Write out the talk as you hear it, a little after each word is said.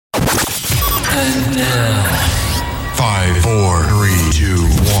And now. 5, 4, 3, 2,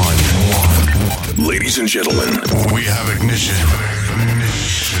 1. Ladies and gentlemen, we have ignition.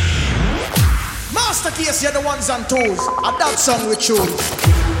 Master Case, you're the ones on toes. A that song we choose.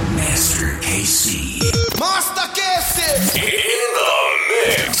 Master KC. Master Case in the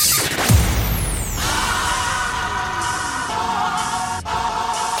mix.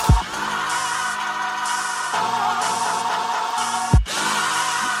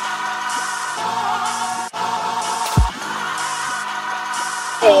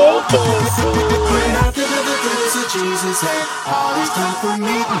 When I think of the goodness of Jesus and all He's done for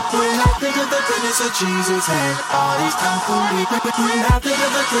me. When I think of the goodness of Jesus and all He's done for me. When I think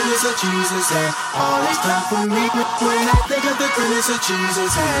of the goodness of Jesus and all He's done for me. When I think of the goodness of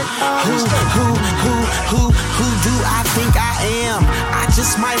Jesus and all He's done for me. Who do I think I am? I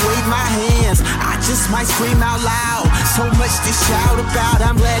just might wave my hands. I just might scream out loud. So much to shout about.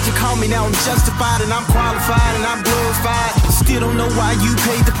 I'm glad you called me now. I'm justified and I'm qualified and I'm glorified. Still don't know why you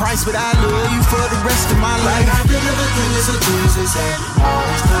paid the price, but I love you for the rest of my life. When I think of the goodness of Jesus and all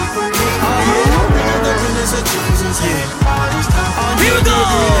He's done for me. When I think of the goodness of Jesus and all He's done for me. Here we go. When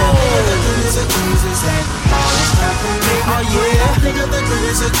I think of the goodness of Jesus and all He's done for me. Oh yeah. I think of the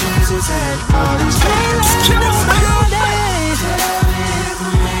goodness of Jesus and all He's done for me.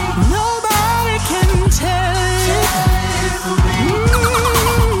 Nobody can tell it.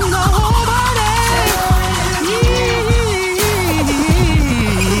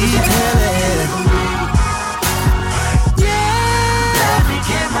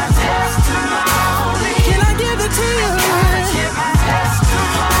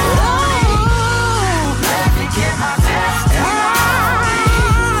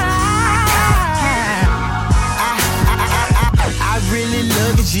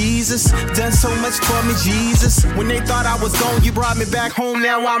 Jesus, done so much for me, Jesus. When they thought I was gone, you brought me back home.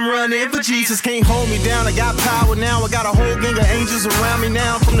 Now I'm running for Jesus. Can't hold me down, I got power now. I got a whole gang of angels around me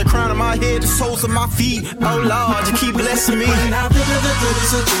now. From the crown of my head to the soles of my feet. Oh Lord, you keep blessing me. When I think of the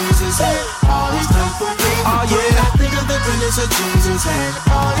goodness of Jesus and all He's done for me. Oh yeah. When I think of the goodness of Jesus and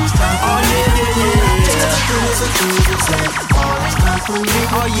all He's done for me. Oh yeah. The goodness of Jesus and all He's done for me.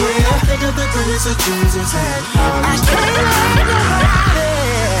 Oh yeah. When I think of the goodness of Jesus and all He's done for me.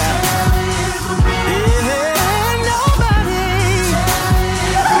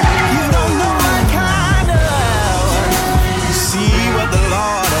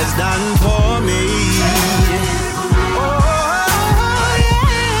 Done for me. Oh,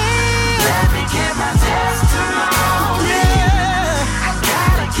 yeah. Let me give my testimony. Yeah. I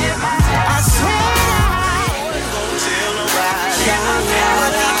gotta give my testimony. I swear I won't tell nobody.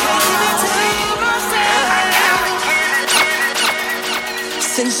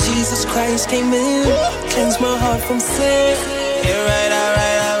 Since Jesus Christ came in, cleansed my heart from sin. Yeah, right,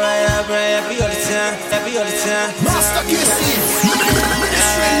 I pray happy all the time, happy all the time. Master Case.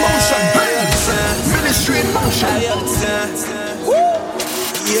 Ministry in motion, ministry in motion.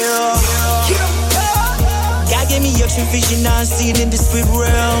 Yeah. God gave me extra vision, now I see it in the spirit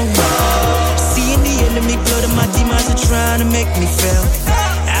realm. Seeing the enemy, blood of my demons are trying to make me fail.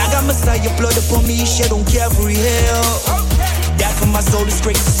 I got Messiah blood upon me, shed on Calvary Hill. That for my soul is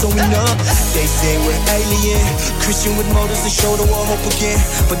grace is so enough. They say we're alien, Christian with motives to show the world hope again.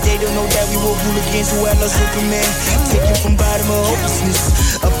 But they don't know that we were hooligans who had no Superman. Taken from bottom of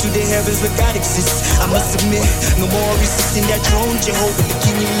hopelessness up to the heavens where God exists. I must admit, no more resisting that throne. Jehovah to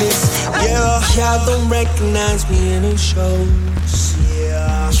give me list. Yeah, Y'all don't recognize me in the shows.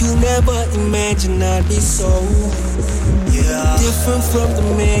 yeah, You never imagined I'd be so yeah. different from the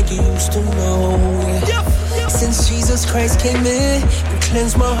man you used to know. Since Jesus Christ came in and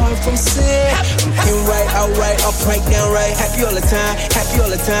cleansed my heart from sin. In right, outright, upright, down right, happy all the time, happy all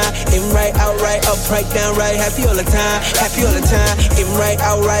the time. In right, outright, upright, down right, happy all the time, happy all the time. In right,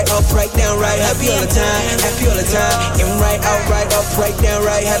 outright, upright, down right, happy all the time, happy all the time. In right, outright, upright, down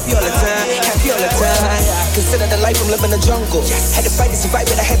right, happy all the time, happy all the time. Consider the life I'm living in the jungle. Had to fight to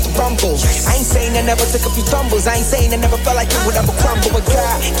survive, but I had to rumble. I ain't saying I never took a few tumbles. I ain't saying I never felt like it would ever crumble. But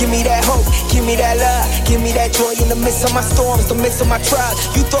God, give me that hope, give me that love, give me that joy in the midst of my storms, the midst of my trials.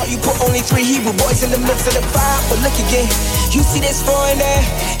 You thought you put only 3 Hebrew boys in the midst of the fire, but look again. You see this four in there,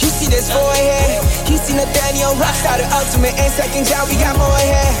 you see this four in here. You see Nathaniel Rockstar, the ultimate, and second job, we got more in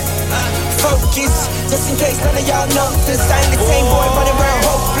here. Focus, just in case none of y'all know this. I ain't the same boy running around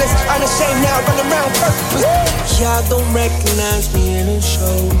hopeless, unashamed now, running around purpose. Y'all don't recognize me in the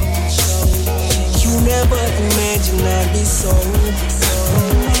shows. You never imagined I'd be so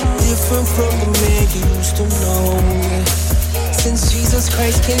different from the man you used to know. Since Jesus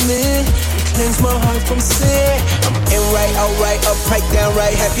Christ came in and cleanse my heart from sin. I'm in right, outright, upright, down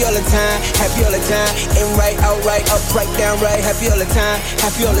right, happy all the time, happy all the time. In right, outright, upright, down right, happy all the time,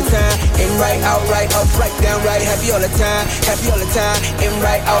 happy all the time. In right, outright, upright, down right, happy all the time, happy all the time. In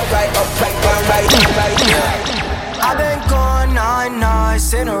right, outright, upright, down right, I've been gone 9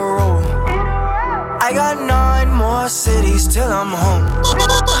 nights in a row. I got 9 more cities till I'm home.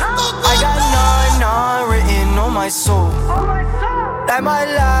 I got 9 written on my soul. That my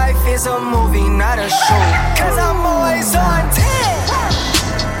life is a movie, not a show. Cause I'm always on 10.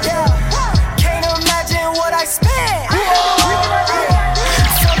 Yeah, can't imagine what I spent.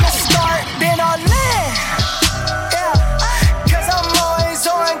 From the start, been all in. Yeah, cause I'm always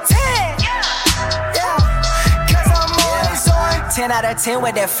on 10. Yeah, cause I'm always on 10 out of 10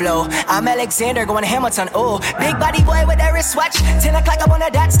 with that flow. I'm Alexander going Hamilton, ooh. Big body boy with that wristwatch. 10 o'clock up on the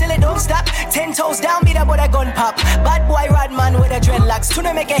dot, still it don't stop. 10 toes down, beat up with a gun pop. Bad boy Rodman with a dreadlocks.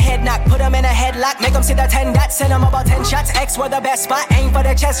 Tuna make a head knock, put him in a headlock. Make him see the 10 dots, send him about 10 shots. X were the best spot, aim for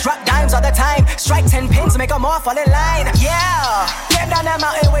the chest. Drop dimes all the time. Strike 10 pins, make them all fall in line. Yeah, came down that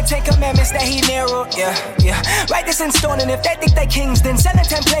mountain with 10 commandments that he narrowed. Yeah, yeah, write this in stone, and if they think they kings, then send the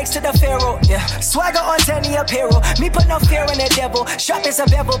 10 plagues to the pharaoh. Yeah, swagger on 10 the apparel. Me put no fear in the devil. Sharp as a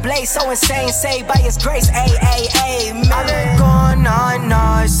bevel blade, so insane, saved by his grace. Ay, ay, ay, man. I've been gone 9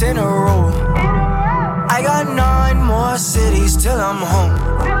 nights in a row. I got 9 more cities till I'm home.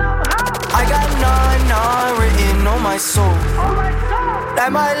 I got 9 written on my soul.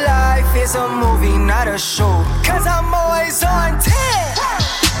 That my life is a movie, not a show. Cause I'm always on 10.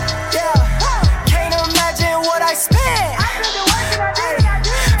 Yeah, can't imagine what I spent.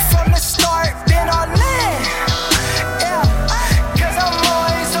 From the start, been all in. Yeah, cause I'm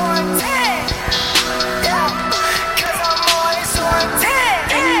always on 10. Yeah, cause I'm always on 10.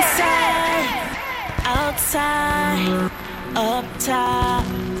 Inside, outside, up top,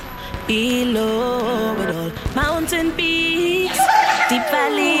 below it all. Mountain peaks, deep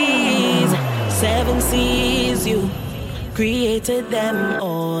valleys, 7 seas, you created them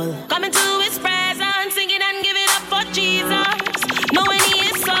all. Coming to his presence, singing and giving up for Jesus. Knowing he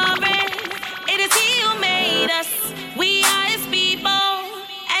is sovereign, it is he who made us. We are his people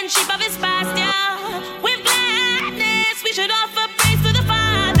and sheep of his pasture. With gladness, we should offer praise to the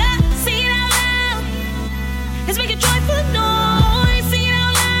Father. Sing it out loud, let's make a joyful noise. Sing it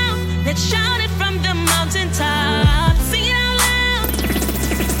out loud, let's shout it from the mountaintop. Sing it out loud,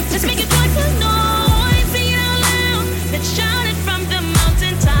 let's make a joyful noise. Sing it out loud, let's shout it from the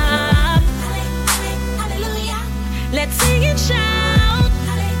mountaintop. Hallelujah. Let's sing and shout.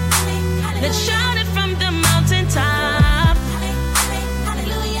 Let's shout it from the mountaintop.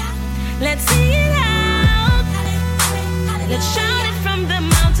 Hallelujah. Let's sing it out. Let's shout it from the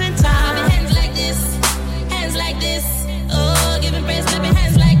mountaintop. Hands like this, hands like this. Oh, giving praise, clapping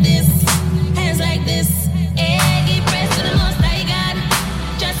hands like this, hands like this. Hey, give praise to the Most High God,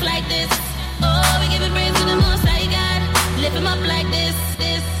 just like this. Oh, we giving praise to the Most High God. Lift him up like this,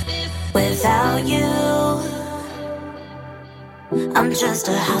 this, this. Without you, I'm just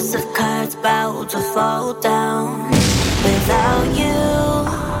a house of cards about to fall down. Without you,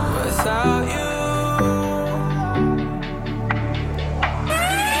 Without you.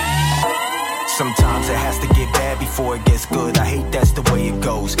 Sometimes it has to get bad before it gets good. I hate that's the way it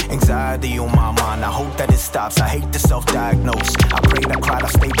goes. Anxiety on my mind, I hope that it stops. I hate to self-diagnose. I prayed, I cried, I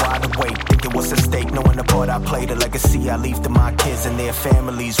stayed wide awake, thinking what's at stake, knowing the part I play, the legacy I leave to my kids and their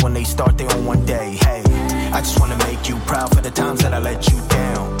families when they start their own one day. Hey, I just wanna make you proud for the times that I let you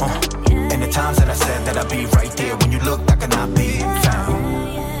down, and the times that I said that I'd be right there when you looked I could not be found.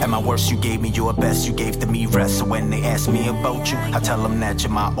 At my worst, you gave me your best, you gave to me rest. So when they ask me about you, I tell them that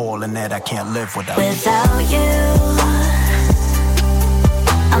you're my all and that I can't live without you. without you,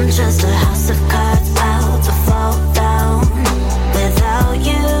 I'm just a house of cards about to fall down. Without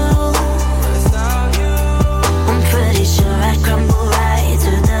you, I'm pretty sure I'd crumble right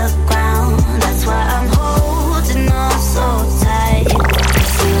to the ground. That's why I'm holding on so tight. You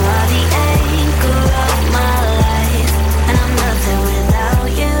are the anchor of my life, and I'm nothing without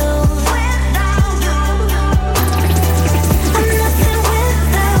you. I'm nothing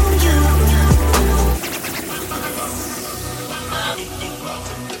without you.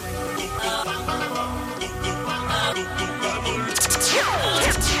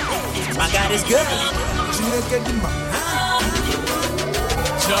 My God is good.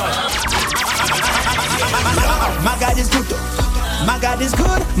 My God is good. My God is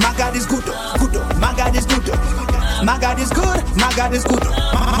good. My God is good. Good. My God is good. My God is good. My God is good.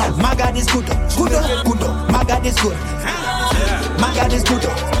 My God is good. Good. Good. My God is good. My God is good.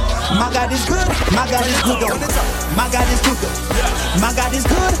 My God is good. My God is good. My God is good. My God is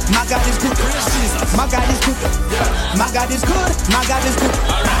good. My God is good. My God is good. My God is good. My God is good.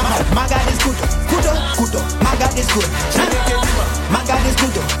 My God is good. Good. My God is good. My God is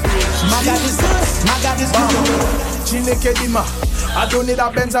good. My God is good. My God is good. Chineke Dima, I don't need a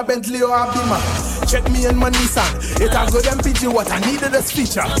Benz, a Bentley or a Beamer. Check me and my Nissan, it a good MPG, what I needed is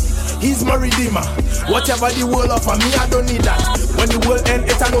feature. He's my redeemer, whatever the world offer me, I don't need that. When the world end,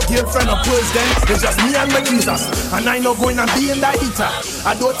 it a no girlfriend or president. It's just me and my Jesus, and I not going to be in that heater.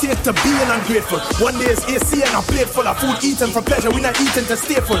 I don't take to being ungrateful. One day it's AC and a plate full of food eaten for pleasure. We not eating to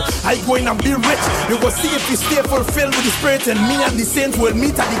stay full. I going and be rich. You go see if we stay fulfilled with the spirit, and me and the saints will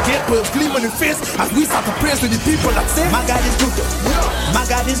meet at the gate. We'll gleam on the face as we start to praise to the people that say, my God is good. My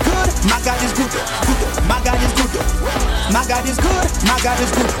God is good. My God is good. My God is good. My God is good. My God is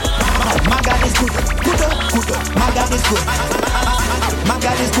good. My God is good. My God is good. My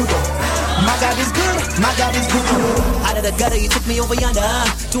God is good. My God is good. My God is good. Out of the gutter, you took me over yonder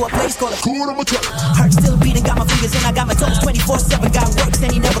to a place called a heart still beating, got my fingers in, I got my toes 24/7. God works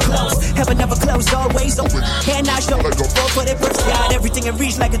and he never closed. Heaven never closed, always open. Hand I show for their birth. God, everything in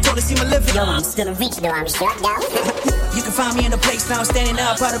reach like a total seam of living. Yo, I'm still in reach, though I'm shut down. You can find me in a place now, standing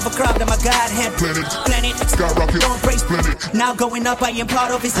up out of a crowd that my God had planet. Skyrocket. Don't praise Planet. Now going up, I am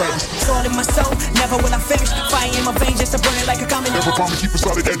part of his soul in my soul. Never will I perish. Fire in my veins just to burn it like a common. Never promise keep us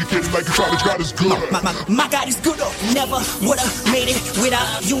solid, educated like a college. God is good. My God is good. Never would have made it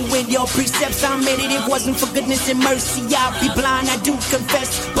without you and your precepts. I made it. It wasn't for goodness and mercy. I'll be blind. I do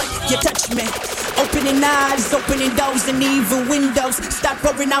confess, but you touch me. Opening eyes, opening doors, and even windows. Stop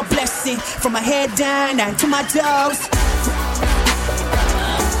pouring out blessing from my head down and to my toes.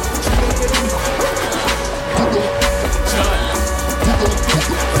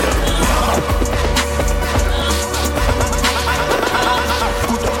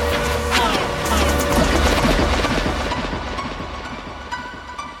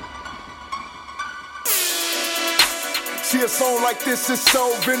 See, a song like this is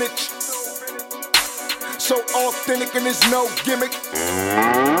so vintage, so authentic, and there's no gimmick.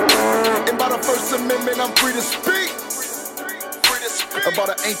 And by the First Amendment, I'm free to speak. About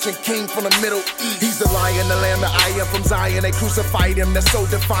an ancient king from the Middle East. He's the lion, the lamb, the I am from Zion. They crucified him, they're so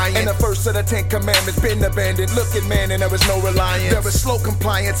defiant. And the first of the 10 commandments been abandoned. Look at man, and there is no reliance. There is slow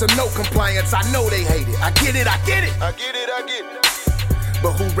compliance or no compliance. I know they hate it. I get it.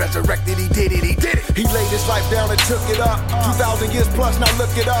 But who resurrected? He did it. He laid his life down and took it up. 2,000 years plus, now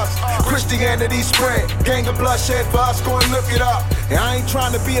look at us. Christianity spread, gang of bloodshed for us, go and look it up. And I ain't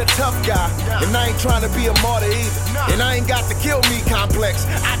trying to be a tough guy, and I ain't trying to be a martyr either. And I ain't got the kill me complex,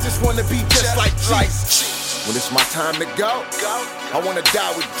 I just want to be just like Jesus. When it's my time to go, I want to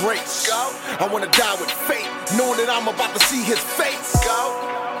die with grace. I want to die with faith, knowing that I'm about to see his face.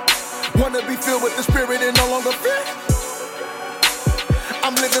 Want to be filled with the spirit and no longer fear.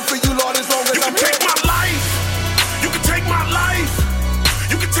 I'm living for you, Lord, as long as I'm here. You can take my life. You can take my life.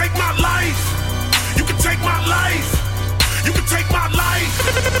 You can take my life. You can take my life. You can take my life.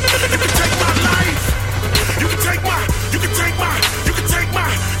 You can take my life. You can take my. You can take my. You can take my.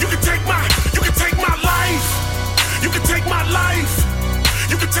 You can take my. You can take my life. You can take my life.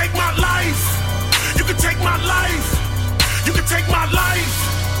 You can take my life. You can take my life. You can take my life.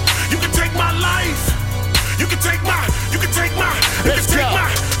 You can take my life. You can take my. You can take my. You can take my.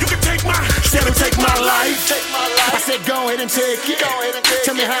 You can take my. Said take my life. I said go ahead and take it.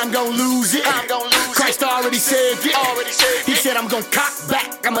 Tell me how I'm gonna lose it. Christ already said it. He said I'm gonna cock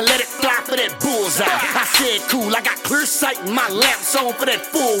back. I'ma let it fly for that bullseye. I said cool. I got clear sight and my lamps on for that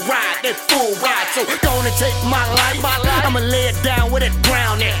full ride. So go on and take my life. I'ma lay it down where that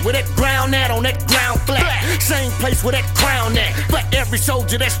ground at. Where that ground at on that ground flat. Same place where that crown at. For every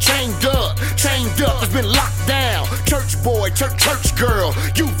soldier that's chained up has been locked down. Church boy, church girl,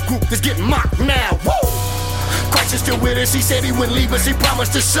 youth group that's getting mocked now. Woo! Christ is still with us. He said he wouldn't leave us. He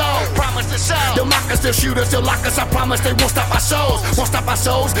promised to show. They'll mock us, they'll shoot us, they'll lock us. I promise they won't stop our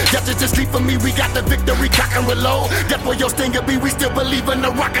souls. Death is just sleep for me. We got the victory. Cock and reload. Death where your stinger be. We still believe in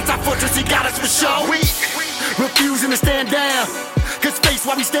the rockets. Our fortress. He got us for show. We refusing to stand down. Cause face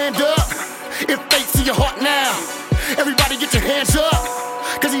while we stand up. If faith's in your heart now, everybody get your hands up.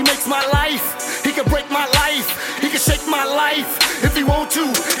 Cause he makes my life. He can break my life. He can shake my life. If he want to,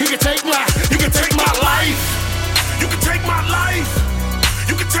 he can take my. You can take my life. You can take my life.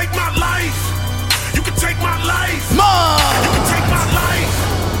 You can take my life. You can take my life. You can take my life.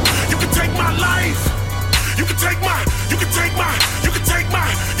 You can take my life. You can take my. You can take my. You can take my.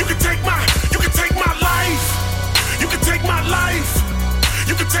 You can take my. You can take my life. You can take my life.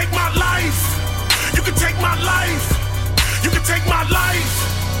 You can take my life. You can take my life. You can take my life.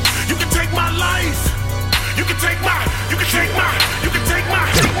 take my, you can take my, you can take my.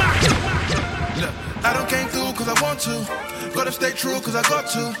 Look, I don't came through cause I want to. Gotta stay true cause I got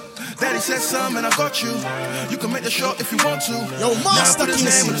to. Daddy said some and I got you. You can make the shot if you want to. Yo, Master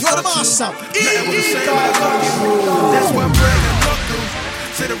Casey, you're the master. Nothing was the same, but I got you. That's why I'm bragging, I'm not through.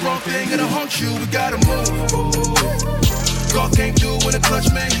 Say the wrong thing and it'll haunt you. We gotta move. God came through with a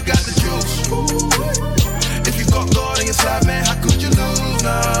clutch, man. You got the juice. If you got God on your side, man, how could you lose?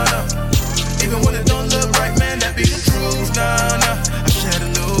 Nah, nah. Even when it don't look right, man, that be the truth. Nah, nah. I share the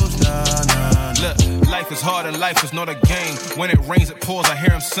news. Nah, nah. Look, life is hard and life is not a game. When it rains, it pours. I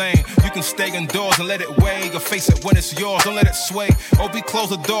hear him saying, you can stay indoors and let it weigh. Or face it when it's yours, don't let it sway. Obi, close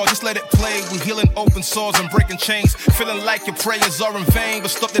the door, just let it play. We healing open sores and breaking chains. Feeling like your prayers are in vain.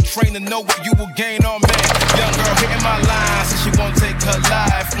 But stop the train to know what you will gain. Oh man, young girl hitting my line, says she won't take her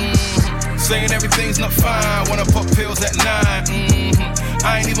life. Saying everything's not fine, wanna pop pills at 9.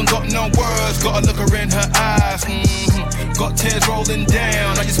 I ain't even got no words, gotta look her in her eyes. Got tears rolling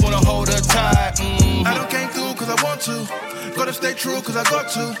down, I just wanna hold her tight. I don't came through cause I want to. Gotta stay true cause I got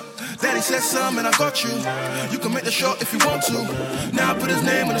to. Daddy said some and I got you. You can make the shot if you want to. Now I put his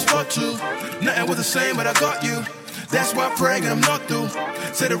name on the spot too. Nothing was the same but I got you. That's why I pray and I'm not through.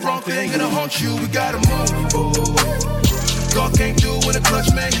 Say the wrong thing and it'll haunt you. We gotta move. God came through with a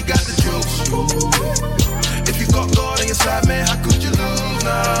clutch, man, you got the juice. If you got God on your side, man, how could you lose?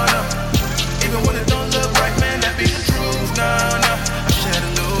 Nah, nah. Even when it don't look right, man, that be the truth. Nah, nah. I share the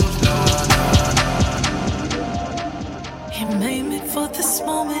news. Nah, nah, nah. He made me for this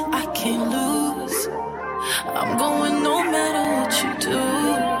moment, I can't lose. I'm going no matter what you do.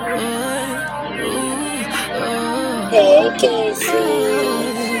 Hey, Casey.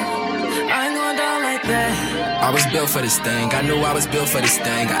 I ain't going down like that. I was built for this thing, I knew I was built for this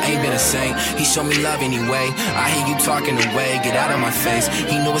thing. I ain't been a saint, he showed me love anyway. I hear you talking away, get out of my face.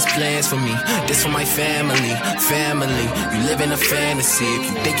 He knew his plans for me, this for my family. Family, you live in a fantasy if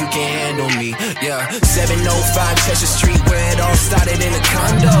you think you can handle me. Yeah, 705 Chester Street where it all started in a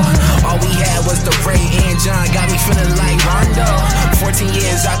condo. All we had was the Ray and John, got me feeling like Rondo. 14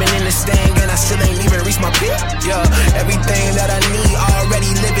 years I've been in this thing and I still ain't even reached my peak. Yeah, everything that I need already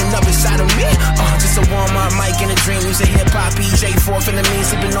living up inside of me. Just a warm up mic in a dream, using hip-hop, EJ, 4th in the mean,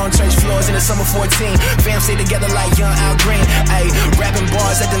 sleeping on church floors in the summer 14. Fam stay together like young Al Green. Ayy, rapping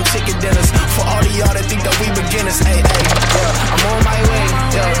bars at them chicken dinners. For all of y'all that think that we beginners. Ayy, ayy, yeah, I'm on my way.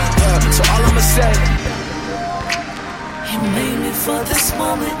 Yeah, yeah, so all I'ma say. He made me for this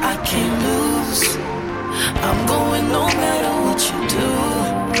moment, I can't lose. I'm going no matter what you do.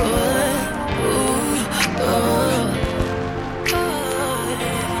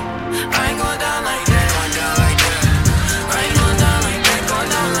 I ain't going down like that.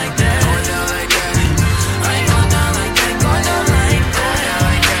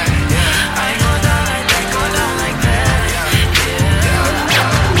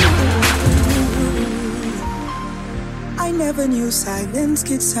 Never knew silence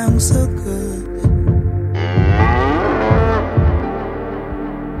could sound so good,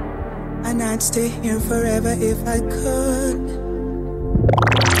 and I'd stay here forever if I could.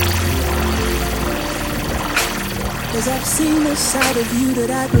 'Cause I've seen a side of you that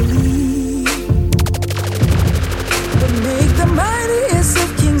I believe would make the mightiest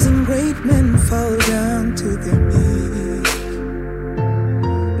of kings and great men fall down to their knees.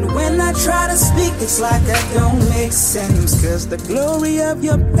 When I try to speak, it's like that don't make sense. 'Cause the glory of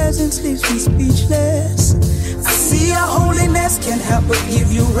your presence leaves me speechless. I see your holiness, can't help but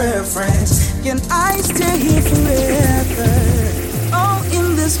give you reverence. Can I stay here forever? Oh,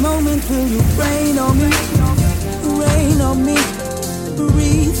 in this moment, will you rain on me? Rain on me,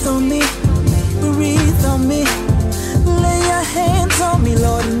 breathe on me, breathe on me. Lay your hands on me,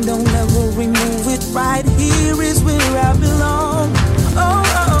 Lord, and don't ever remove it. Right here is where I belong. Oh,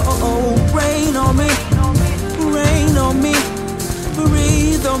 oh, oh, oh, rain on me, rain on me,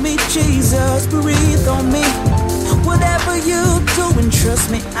 breathe on me, Jesus, breathe on me. Whatever you do, and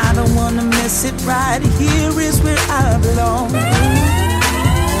trust me, I don't wanna miss it. Right here is where I belong.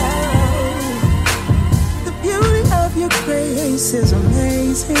 The beauty of your grace is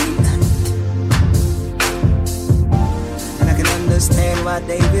amazing, and I can understand why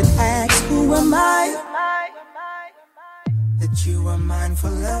David asked, who am I? That you are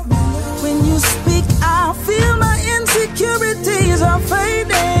mindful of me. When you speak, I feel my insecurities are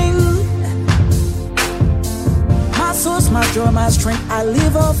fading. My source, my joy, my strength, I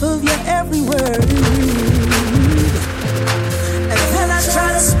live off of your every word. And then I try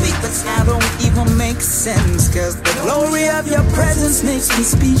to speak, but I don't even make sense. 'Cause the glory of your presence makes me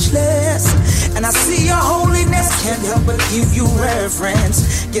speechless. And I see your holiness, can't help but give you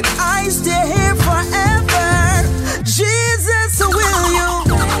reverence. Can I stay here forever? Jesus, will you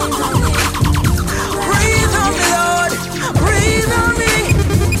breathe on me, Lord? Breathe on me.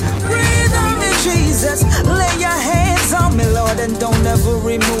 Breathe on me, Jesus. Lay your hands on me, Lord, and don't ever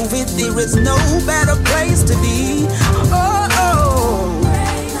remove it. There is no better place to be. Oh, oh.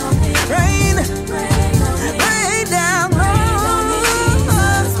 Rain, rain down.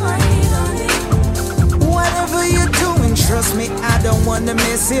 Whatever you're doing, trust me, I don't want to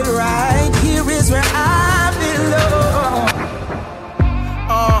miss it. Right here is where I belong.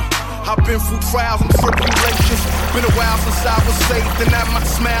 I've been through trials and tribulations. Been a while since I was saved, and I might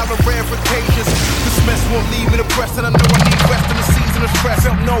smile on rare occasions. This mess won't leave me depressed, and I know I need rest in the season of stress.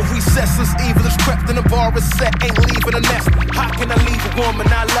 Felt no recess since evil is crept, and the bar is set. Ain't leaving the nest. How can I leave a woman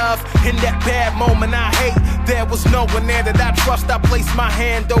I love in that bad moment I hate? There was no one there that I trust. I placed my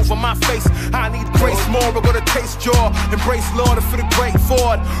hand over my face. I need grace more. I'm gonna taste joy. Embrace Lord and for the great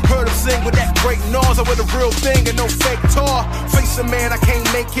Ford. Heard him sing with that great noise. I with a real thing and no fake tour. Face a man, I can't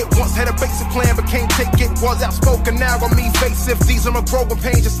make it. Once had a basic plan, but can't take it. Was outspoken, now I'm evasive. These are my growing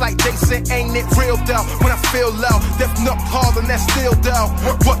pains, just like Jason. Ain't it real though? When I feel low, death note harder than that still though.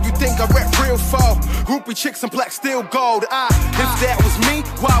 What you think I rap real for? Groupie chicks and black steel gold. If that was me,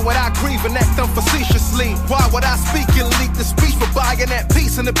 why would I grieve and act unfacetiously? Why would I speak and leak the speech for buying that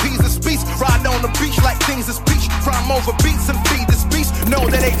peace and appease the speech? Ride on the beach like things is peach. Crime over beats and feed this beast. No,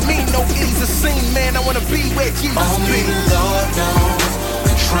 that ain't me, no easy scene, man. I wanna be where Jesus only be. The Lord knows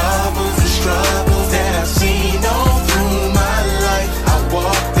the troubles and struggles that I've seen all through my life. I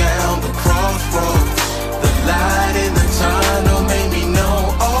walked down the crossroads. The light in the tunnel made me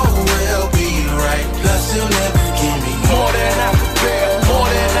know all will be right. Plus he'll never give me more than I could bear. More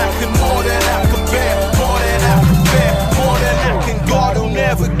than I can, more than I could bear. More than I could bear. More than I can. God will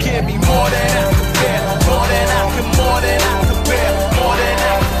never give me more than I could bear. More than I can, more than I could bear. More than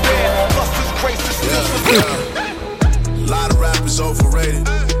I could bear. Plus his grace is still sufficient. A lot of rappers overrated.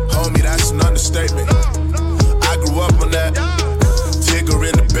 Homie, that's an understatement. I grew up on that. Tigger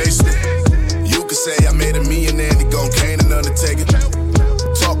in the basement. You could say I made a millionaire, he gon' Kane and Undertaker.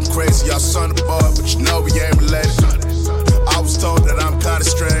 Talking crazy, y'all son of a boy, but you know we ain't related. I was told that I'm kinda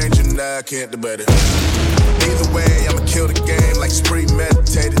strange, and I can't debate it. Either way, I'ma kill the game like it's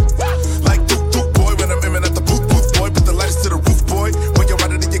premeditated. Like Duke boy, when I'm aiming at the booth boy. Put the lights to the roof, boy. When you're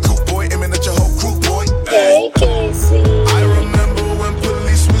riding in your coupe, boy, aiming at your whole crew, boy. Hey, Casey. I remember when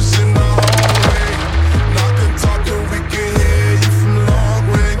police was in the hallway. Knocking, talking, we can hear you from long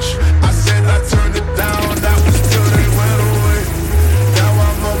range. I said I turned it down, that was till they went away. Now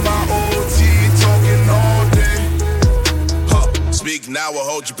I'm on my OT, talking all day. Speak now or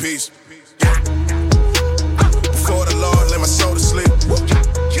hold your peace. Before the Lord, let my soul to sleep.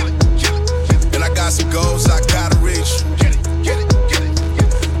 And I got some goals I gotta reach.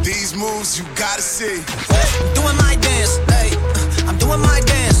 These moves you gotta see. I'm doing my dance, hey. I'm doing my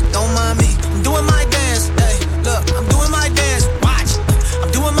dance, don't mind me. I'm doing my dance, hey. Look, I'm doing my dance, watch.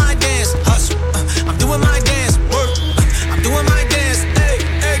 I'm doing my dance, hustle. I'm doing my dance, work. I'm doing my dance, hey,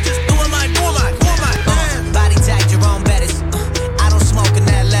 hey. Just doing my dance. Body tag Jerome Bettis. I don't smoke in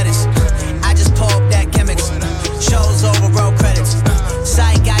that lettuce. I just pull up that chemicals. Shows over road credits.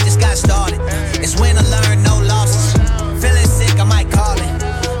 Psych, I just got started. It's when I learn no losses. Feeling sick, I might call it.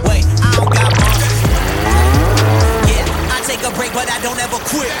 Wait, I don't got bosses. Yeah, I take a break, but I don't ever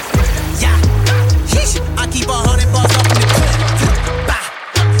quit. Yeah, sheesh, I keep 100 balls up in the clip. Bah.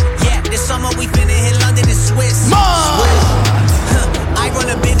 Yeah, this summer we finna hit London and Swiss. I run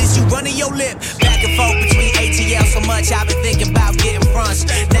a business, you running your lip. Back and forth between ATL so much, I've been thinking about getting fronts.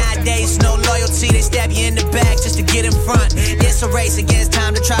 Nowadays, no loyalty, they stab you in the back just to get in front. It's a race against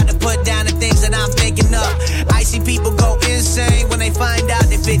time to try to put down the things that I'm thinking of. I see people go insane when they find out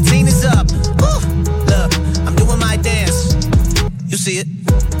that 15 is up. Woo. Look, I'm doing my dance. You see it?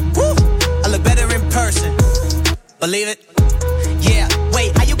 Woo. I look better in person. Believe it? Yeah,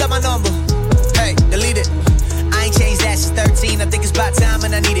 wait, how you got my number? Hey, delete it. I ain't changed that since 13, I think it's about time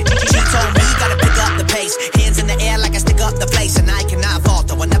and I need it. She told me you gotta pick up the pace. Hands in the air like I stick up the place. And I cannot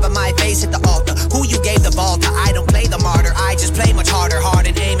falter whenever my face hit the altar. Who you gave the ball to? I don't play the martyr, I just play much harder. Hard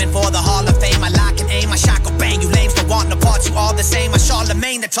and aiming for the Hall of Fame. I lock and aim, I shock or bang. You lames don't want the parts, you all the same. I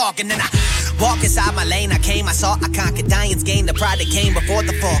Charlemagne the talking, then I walk inside my lane. I came, I saw, I conquered. Giants gained, the pride that came before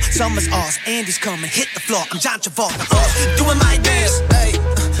the fall. Summer's ours, Andy's coming, hit the floor. I'm John Travolta, doing my dance, hey.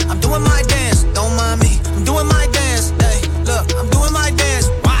 I'm doing my dance, don't mind me. I'm doing my dance, hey. Look, I'm doing my dance,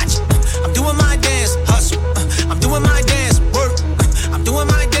 watch. I'm doing my dance, hustle. I'm doing my dance, work. I'm doing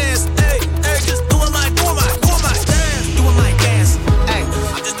my dance, hey, hey. Just doing my dance, doing my dance, hey.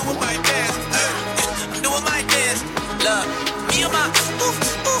 I'm just doing my dance, hey. I'm doing my dance.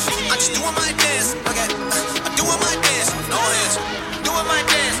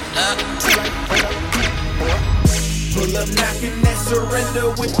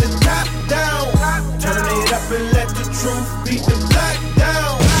 the top down. Turn it up and let the truth beat the black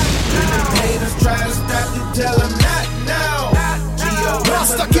down. When the haters try to stop you, tell them not now.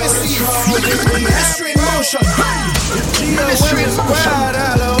 Rasta Casey, Ministry in Motion. Ministry in Motion.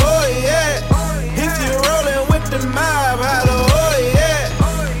 Oh yeah. If you're rolling with the mob, hello, oh yeah.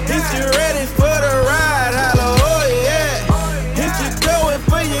 If you're ready for the ride, hello, oh yeah. If you're going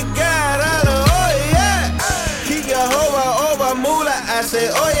for your God, hello, oh yeah. Keep your over moolah, I say,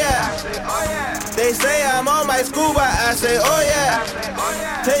 oh yeah. They say I'm on my scuba, I say, oh yeah.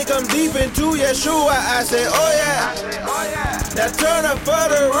 Take them deep into Yeshua, I say, oh yeah. Now turn up for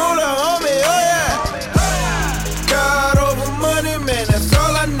the ruler, homie, oh yeah. God over money, man, that's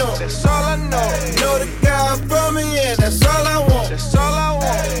all I know. That's all I know. Know the God for me, and that's all I want. That's all I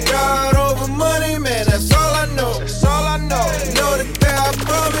want. God over money, man, that's all I know. That's all I know. Know the God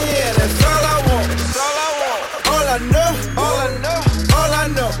for me, and that's all I want. That's all I want. All I know, all I know, all I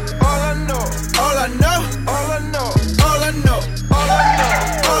know, all I know, all I know, all I know, all I know, all I know,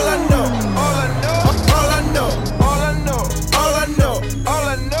 all I know, all I know, all I know, all I know, all I know, all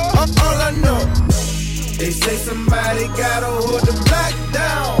I know, all I know. They say somebody gotta hold the block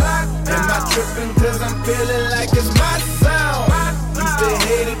down. Am I tripping cause I'm feeling like it's my sound? Used to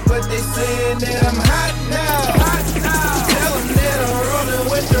hate it but they saying that I'm hot now. Tell them that I'm rolling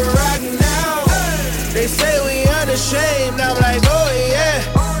with the rock now. They say we unashamed, I'm like oh yeah.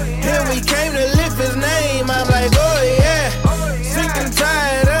 Here we came to lift his name, I'm like oh yeah. Sick and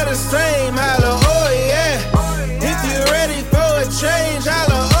tired of the same, holla oh yeah. If you ready for a change,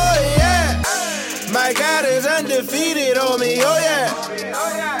 holla oh yeah. My God is undefeated on me, oh yeah.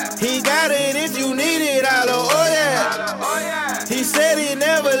 He got it if you need it, holla oh yeah. He said he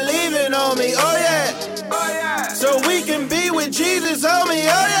never leaving on me, oh yeah. So we can be with Jesus on me,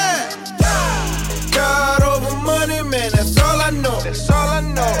 oh yeah. God over money, man, that's all I know. That's all I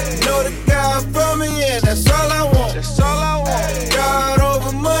know. Know the God for me, and that's all I want. That's all I want. God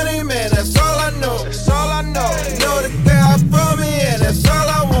over money, man, that's all I know. That's all I know. Know the God for me, and that's all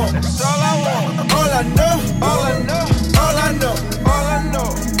I want. That's all I want. All I know, all I know, all I know, all I know,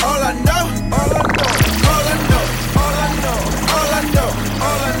 all I know, all I know, all I know, all I know, all I know,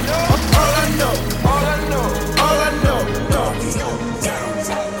 all I know, all I know, all I know, all I know.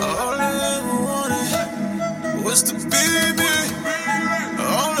 Was the baby.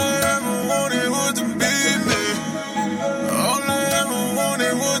 All I ever wanted was the baby. All I ever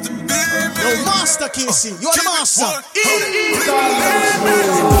wanted was the baby. Yo, Master Casey, you're the master. All I ever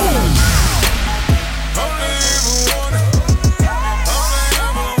wanted.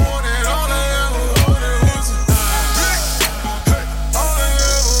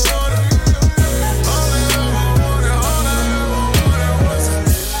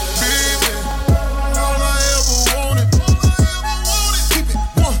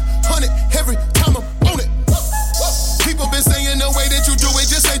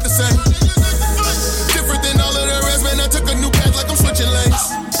 Different than all of the rest, man. I took a new path like I'm switching lanes.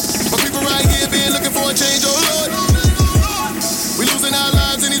 My people right here been looking for a change, oh Lord. We losing our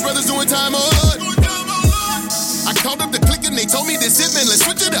lives and these brothers doing time, oh Lord. I called up the clique and they told me this it, man, let's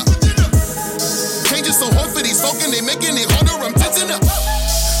switch it up. Change is so hard for these folk and they making it harder, I'm tensing up.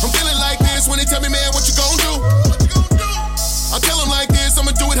 I'm feeling like this when they tell me, man, what you gon' do? I tell them like this,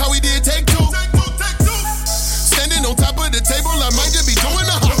 I'ma do it how we did, take two. Standing on top of the table, I might just be doing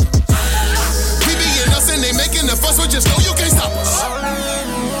a hop. We being us and they making the fuss, but just know you can't stop us. All I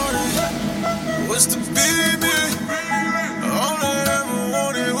ever wanted was the baby. All I ever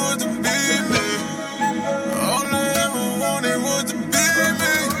wanted was the baby. All I ever wanted was the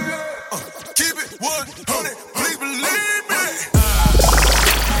baby. Keep it 100, please believe me.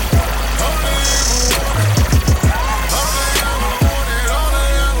 All I ever wanted, all I ever wanted, all I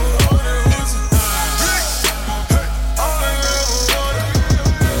ever wanted was the baby. All I ever wanted,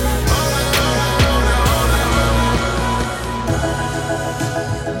 all I ever wanted.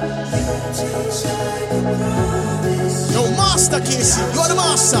 Yo, Master Casey, you're the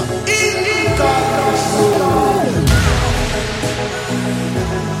master.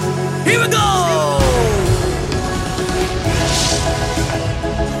 Here we go.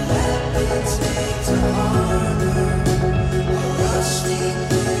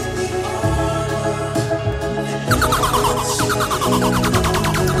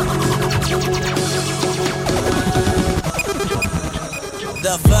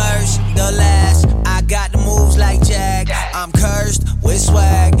 The first, the last, I got the moves like Jack. I'm cursed with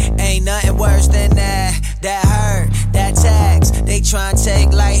swag, ain't nothing worse than that. That hurt, that tax, they try and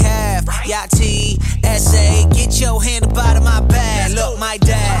take like half. Y'all TSA, get your hand up out of my bag. Look, my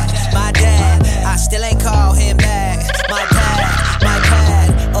dad, I still ain't call him back. My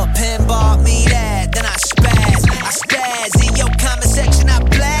pad,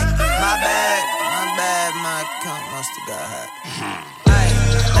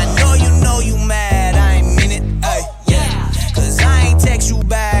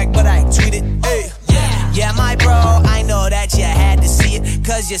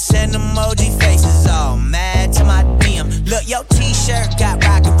 just send emoji faces all mad to my DM. Look, your t-shirt got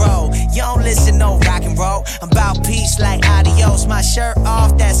rock and roll. You don't listen no rock and roll. I'm about peace like adios. My shirt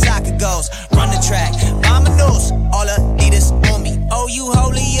off, that soccer goes. Run the track, mama knows all Adidas on me. Oh, you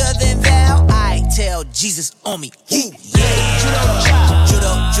holier than thou? I tell Jesus on me. Ooh, yeah. Judo chop,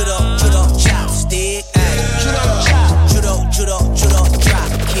 judo chopstick. Judo drop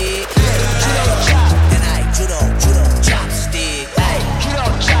kick. Judo chop, and I judo chopstick.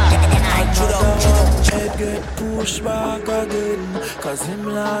 Head get pushed back again, cause him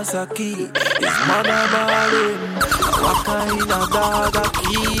lost a key. His mother ballin'. What kind of dog a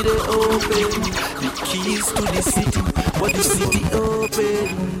key they open? The keys to the city, but the city open.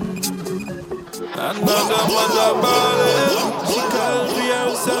 Another mother ballin'. She called for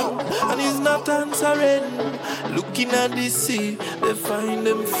her son, and he's not answering. Looking at the sea, they find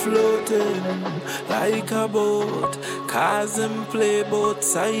him floating like a boat. Cars and play both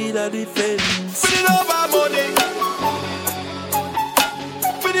side of the fence. For the love of money,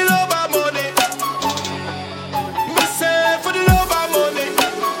 for the love of money, me say for the love of money.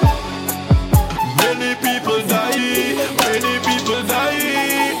 Many people die, many people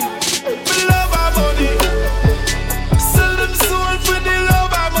die. For the love of money, sell them soul for the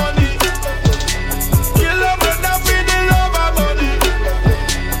love of money. Kill a brother for the love of money.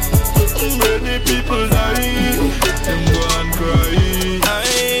 Many people die, them go and cry. I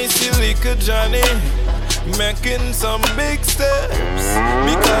see little Johnny making some big steps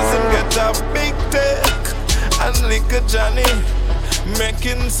because him get a big tech. And little Johnny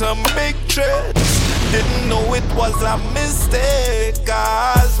making some big threats. Didn't know it was a mistake,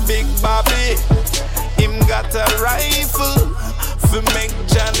 cause Big Bobby, him got a rifle for make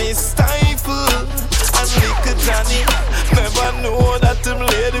Johnny stifle. And little Johnny never know that him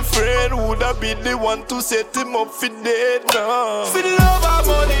lady friend would have been the one to set him up for dead now. For the love of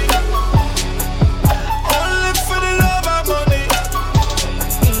money, only for the love of money.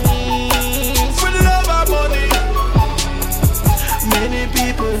 For the love of money, many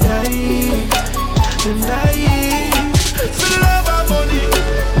people die. And I, for the love of money,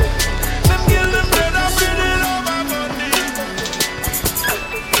 them kill them brother for the love of money.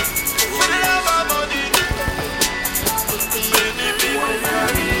 For the love of money, many people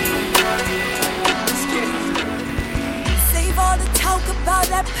Save all the talk about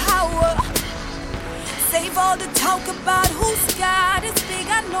that power. Save all the talk about whose God is big.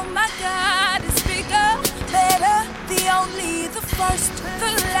 I know my God is bigger, better, the only, the first,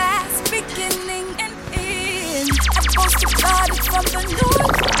 the last, beginning and end. I boast about it from the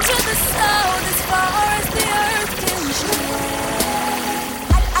north to the south, as far as the earth can stretch.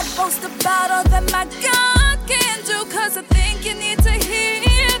 I boast about all that my God can do, cause I think you need to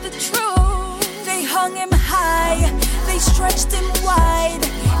hear the truth. They hung him high, they stretched him wide,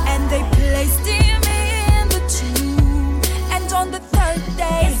 and they placed him in the tomb. And on the third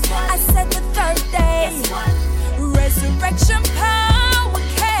day, I said the third day, resurrection power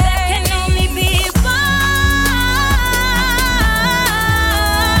came. There can only be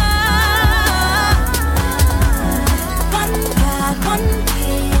one God, one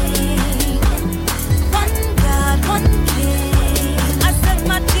King. One God, one King. I said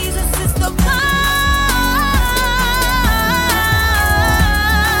my Jesus is the one.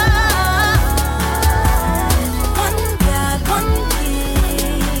 One God, one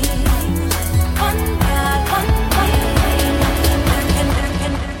King. One God, one King.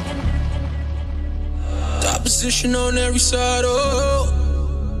 Opposition on every side, oh,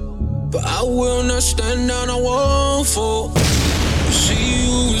 but I will not stand down, I won't fall. You see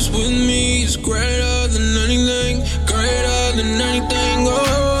who is with me is greater than anything,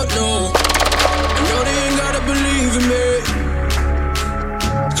 oh no. I know they ain't gotta believe in me,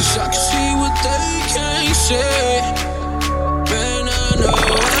 cause I can see what they can't say. Man, I know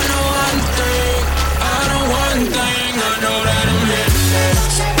one thing, I know that I'm here.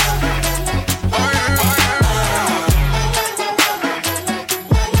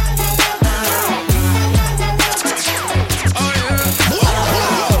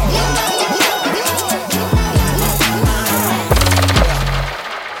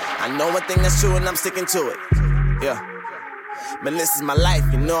 One thing that's true and I'm sticking to it. Yeah. Man, this is my life,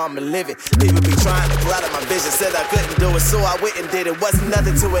 you know I'ma live it. People be trying to pull out of my vision, said I couldn't do it, so I went and did it. Wasn't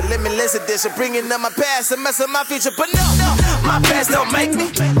nothing to it, limitless edition, bringing up my past and messing my future. But no, my past don't make me,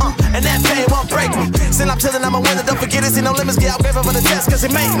 and that pain won't break me. Still I'm chillin', I'm a winner, don't forget it. See no limits, get out, gave up on the test, cause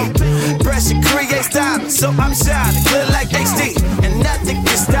it made me. Pressure creates time, so I'm shining, clear like HD, and nothing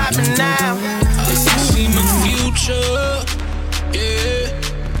can stop me now. I see my future, yeah.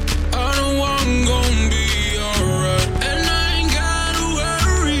 I know I'm gon' be alright, and I ain't gotta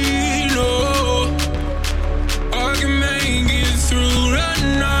worry.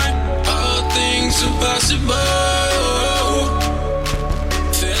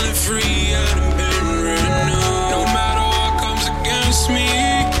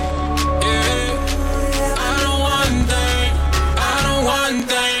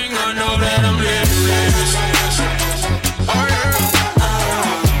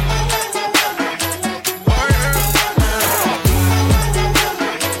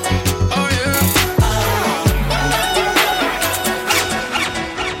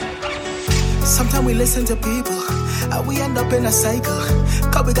 listen to people, and we end up in a cycle.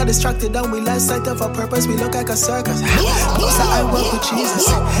 Cause we got distracted and we lost sight of our purpose. We look like a circus. Closer I walk with Jesus,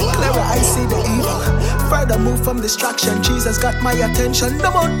 clearer I see the evil. Further move from distraction, Jesus got my attention.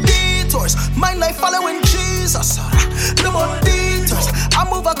 No more detours, my life following Jesus. No more detours, I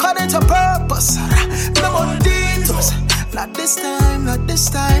move according to purpose. No more detours, not this time, not this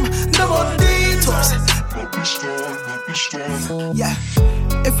time. No more detours. Yeah,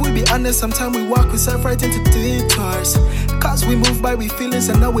 if we be honest, sometimes we walk ourselves right into detours. Cause we move by we feelings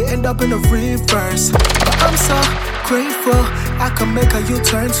and now we end up in a reverse. But I'm so grateful I can make a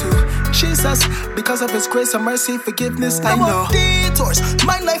U-turn to Jesus. Because of his grace and mercy, forgiveness, I know. No more detours,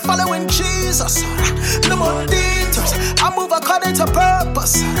 my life following Jesus. No more detours, I move according to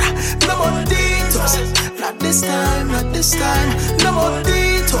purpose. No more detours, not this time, not this time. No more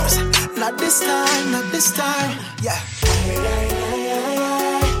detours, not this time, not this time. Yeah.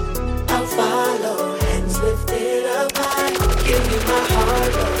 I'll follow, hands lifted up high. Give you my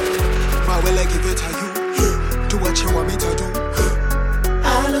heart, Lord. Why will I give it to you? Do what you want me to do. I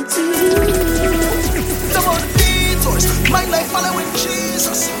look to you. No more detours, my life following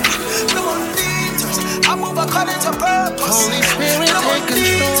Jesus. No more detours, I move according to purpose. Holy Spirit, no take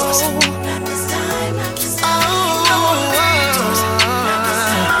control. Not this time, not this time. No more detours.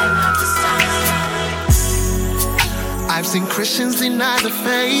 I've seen Christians deny the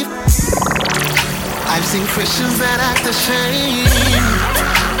faith. I've seen Christians that act ashamed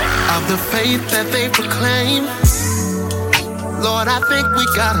of the faith that they proclaim. Lord, I think we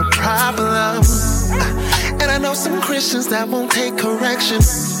got a problem. And I know some Christians that won't take correction.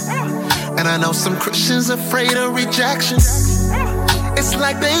 And I know some Christians afraid of rejection. It's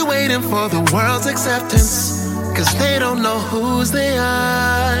like they waiting for the world's acceptance, cause they don't know whose they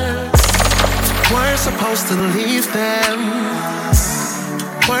are. We're supposed to leave them.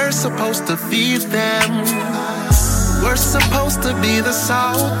 We're supposed to feed them. We're supposed to be the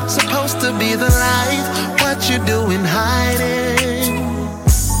salt, supposed to be the light. What you doing hiding?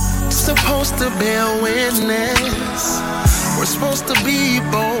 Supposed to bear witness. We're supposed to be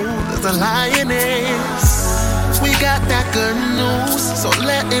bold as a lioness. We got that good news, so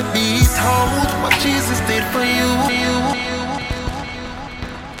let it be told what Jesus did for you.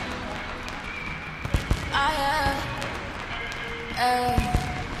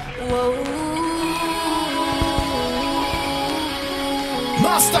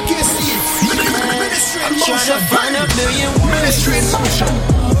 Master KC, Ministry in Motion. I'm trying to find a million words. Ministry in Motion.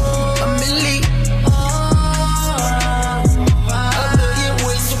 A million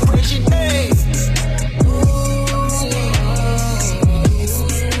ways to praise your name.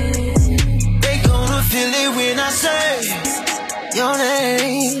 They gonna feel it when I say your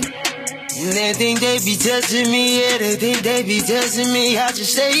name. And they think they be touching me, yeah, they think they be touching me. I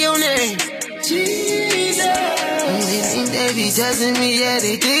just say your name, Jesus. And they think they be touching me, yeah,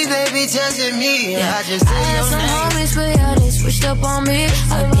 they think they be touching me. Yeah, I just say your name. I had some homies, but yeah, they switched up on me.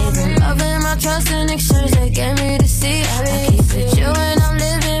 I gave them love and my trust in exchange, they gave me the seat. I keep it you and I'm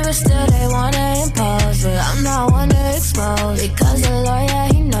living, but still they wanna impose. But I'm not one to expose, because the Lord, yeah,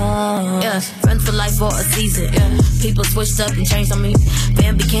 he knows. Yeah, friends for life for a season, yeah. People switched up and changed on me.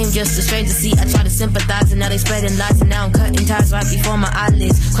 Fam became just a stranger, see, I try to sympathize and now they spreading lies. And now I'm cutting ties right before my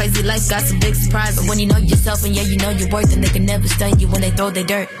eyelids. Crazy life got some big surprise, but when you know yourself and yeah, you know your worth, and they can never stun you when they throw their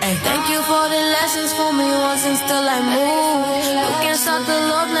dirt. Ay. Thank you for the lessons for me once and still I move. You can't stop the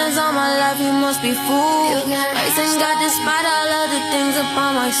loveliness on my life, you must be fooled. Praising God despite all of the things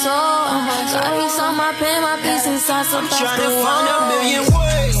upon my soul. God, he saw my pain, my peace inside, so that's Trying the to find a million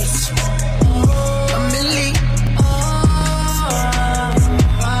ways. A million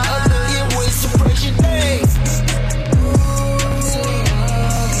ways to praise your name.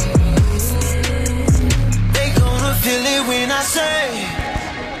 They gonna feel it when I say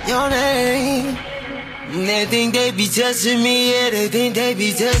your name. And they think they be touching me, yeah, they think they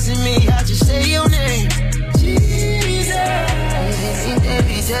be touching me. I just say your name, Jesus. And they think they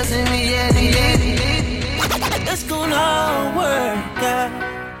be touching me, yeah, It's gonna work out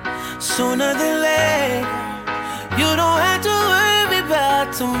sooner than later. You don't have to worry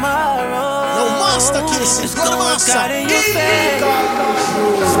about tomorrow. No Master KC, it's go to gonna work Master. out in your favor.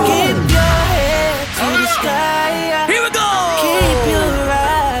 Just keep your head to the sky. Here we go. Keep your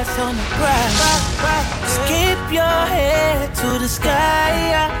eyes on the prize. Just keep your head to the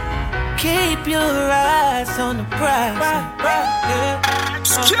sky. Keep your eyes on the prize.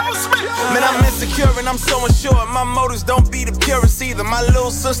 Excuse me. Man, I'm insecure and I'm so unsure. My motives don't be the purest either. My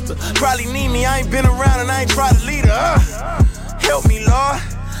little sister probably need me. I ain't been around and I ain't tried to lead her. Help me, Lord.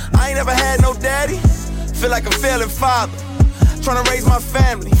 I ain't never had no daddy. Feel like a failing father. Trying to raise my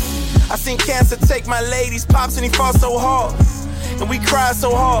family. I seen cancer take my ladies, pops, and he fought so hard. And we cried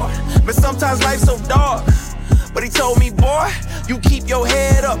so hard, but sometimes life's so dark. But he told me, boy, you keep your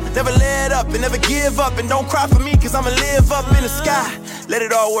head up, never let up, and never give up. And don't cry for me, cause I'ma live up in the sky. Let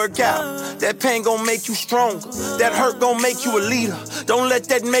it all work out. That pain gon' make you stronger. That hurt gon' make you a leader. Don't let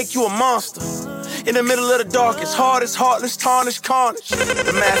that make you a monster. In the middle of the darkest, hardest, heartless, tarnished carnage.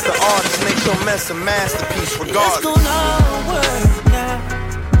 The master artist makes your mess a masterpiece regardless. It's gonna all work out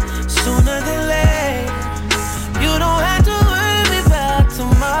sooner than later. You don't have to worry about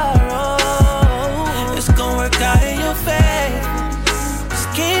tomorrow. It's gonna work out in your favor. Just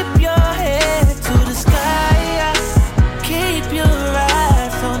keep your head to the sky. Keep your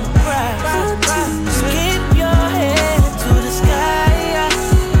eyes on the prize. Just keep your head to the sky.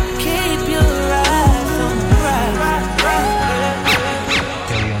 Keep your eyes on the prize.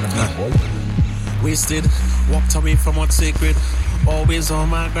 Wasted, walked away from what's sacred. Always on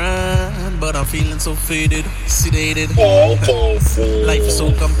my grind, but I'm feeling so faded, sedated. Life is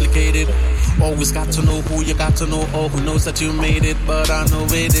so complicated. Always got to know who you got to know, or who knows that you made it. But I know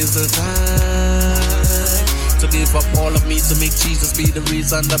it is the time to give up all of me to make Jesus be the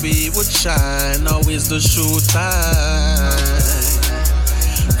reason that we would shine. Now is the show time.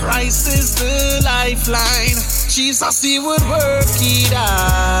 Christ is the lifeline. Jesus, he would work it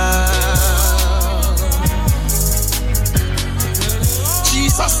out.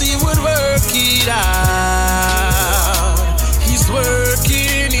 Jesus, he would work it out. He's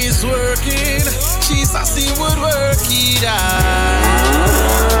working, he's working. Jesus, he would work it out.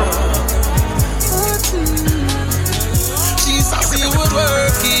 Jesus, he would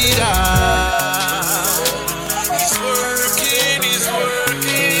work it out. He's working, he's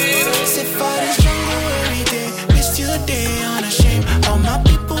working. Sit for this jungle every day. Miss your day unashamed. All my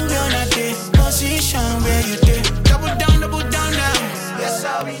people will not day. Position where you did. Double down now. Yes,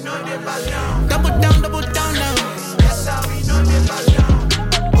 how we know they back down. Double down now. Yes, how we know they back down.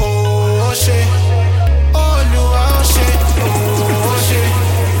 Oh shit, oh no, oh shit, oh shit,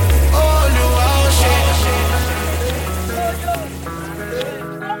 oh no, oh shit.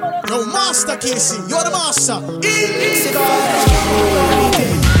 Yo, Master Casey, you're the master. Sit for this jungle every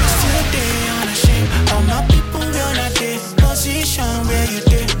day. Miss your day unashamed. All my people will not day. Position where you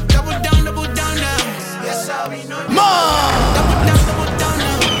did. Double down now. Yes, how we know they back down. Double down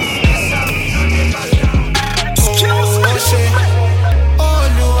now. Yes, how we know they back down. Oh shit, oh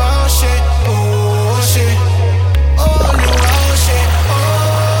no, oh shit, oh shit, oh no, oh shit,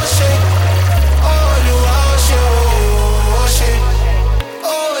 oh shit, oh no, oh shit,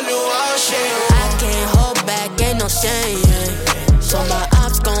 oh no, oh shit. I can't hold back, ain't no shame. So my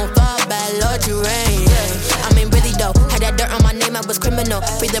ops gon' fall back, Lord, you reign. I mean, really though, had that dirt on my name, I was criminal.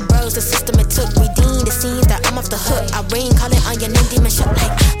 Free the bros, the system it took. Redeem the scenes that I'm off the hook. I ring, call it on your name, demon shot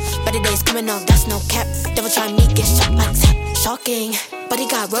like better days coming on, that's no cap. Devil try me, get shot like zap. Shocking, but he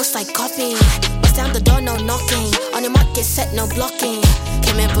got roast like coffee. Bust down the door, no knocking. On your mark, get set, no blocking.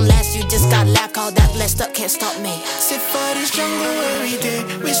 Came in from last, you just got lack. All that blessed up can't stop me. Sit for this jungle every day.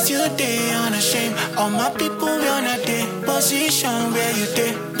 Miss your day unashamed. All my people will not day. Position where you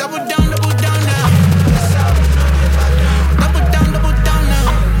did. Double down now. Yes, how we know they back down. Double down now.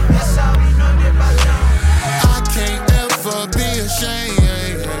 Yes, how we know they back down. I can't ever be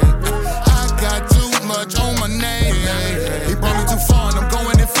ashamed. I got too much on my name. He brought me too far and I'm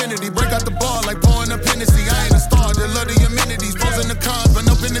going infinity. Break out the ball like pouring up Hennessy. I ain't a star, they love the amenities. Pros and the cons, but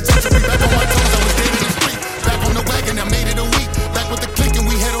no penitentiary. Back on my toes, I was dead in the street. Back on the wagon, I made it a week. Back with the click and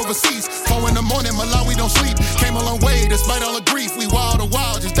we head overseas. 4 in the morning, Malawi don't sleep. Came a long way despite all the grief. We wild to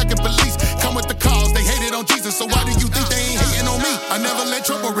wild, just checking police. Come with the calls, they hated on Jesus. So why do you think they ain't hating on me? I never let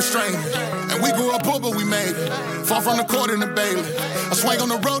trouble restrain me. And we grew up poor, but we made it. Far from the court and the bailiff. I swang on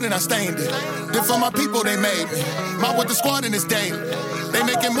the road and I stained it. Did for my people, they made me. Mount with the squad in this daily. They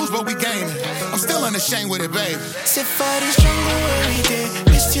making moves, but we gaining. I'm still unashamed with it, baby. Sit for this jungle every day.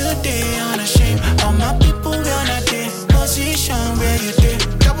 Miss your day unashamed. All my people will not day. Position where you did.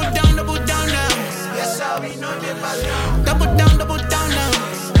 Double down now. Yes, how we know they back down. Double down now.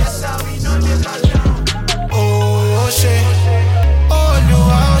 Yes, how we know they back down. Oh shit.